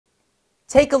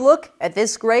Take a look at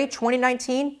this gray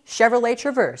 2019 Chevrolet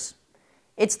Traverse.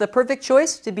 It's the perfect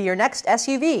choice to be your next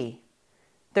SUV.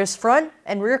 There's front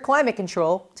and rear climate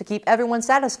control to keep everyone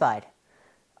satisfied.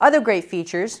 Other great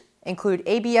features include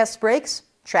ABS brakes,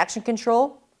 traction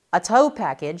control, a tow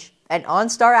package, and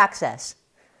OnStar access.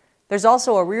 There's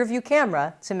also a rear view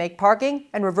camera to make parking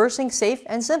and reversing safe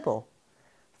and simple.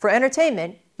 For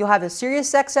entertainment, you'll have a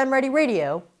SiriusXM ready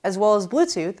radio, as well as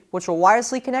Bluetooth, which will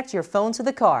wirelessly connect your phone to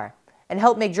the car and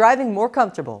help make driving more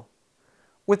comfortable.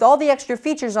 With all the extra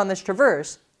features on this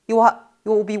Traverse, you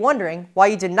will be wondering why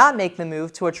you did not make the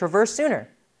move to a Traverse sooner.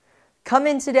 Come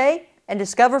in today and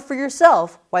discover for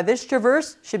yourself why this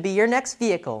Traverse should be your next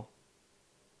vehicle.